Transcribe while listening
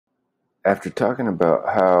After talking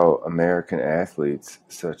about how American athletes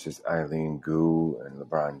such as Eileen and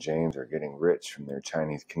LeBron James are getting rich from their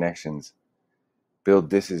Chinese connections, Bill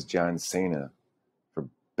disses John Cena for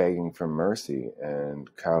begging for mercy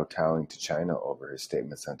and kowtowing to China over his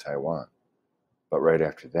statements on Taiwan. But right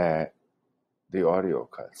after that, the audio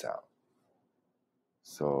cuts out.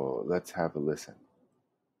 So let's have a listen.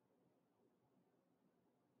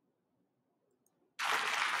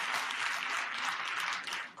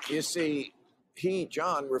 You see,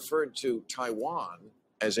 John, referred to Taiwan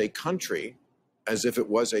as a country as if it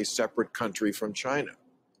was a separate country from China,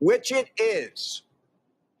 which it is.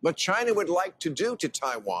 But China would like to do to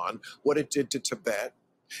Taiwan what it did to Tibet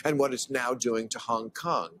and what it's now doing to Hong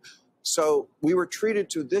Kong. So we were treated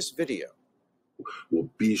to this video. 我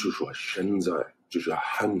必须说，现在就是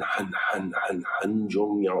很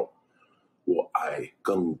重要。我爱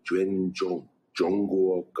更尊重中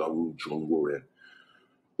国，更中国人。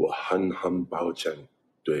我很抱歉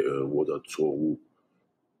对我的错误。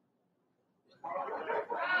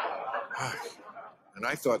And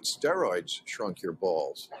I thought steroids shrunk your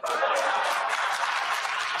balls.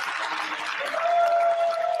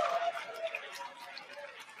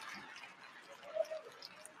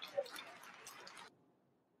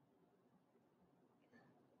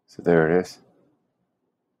 So there it is.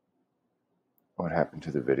 What happened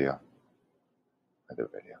to the video?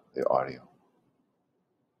 The audio.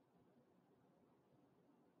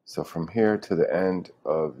 So from here to the end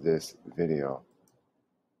of this video,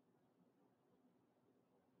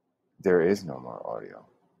 there is no more audio.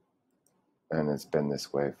 And it's been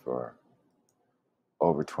this way for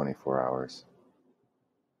over 24 hours.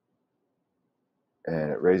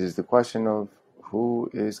 And it raises the question of who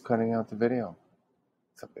is cutting out the video?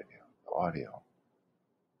 The video, the audio.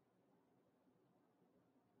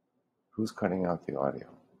 Who's cutting out the audio?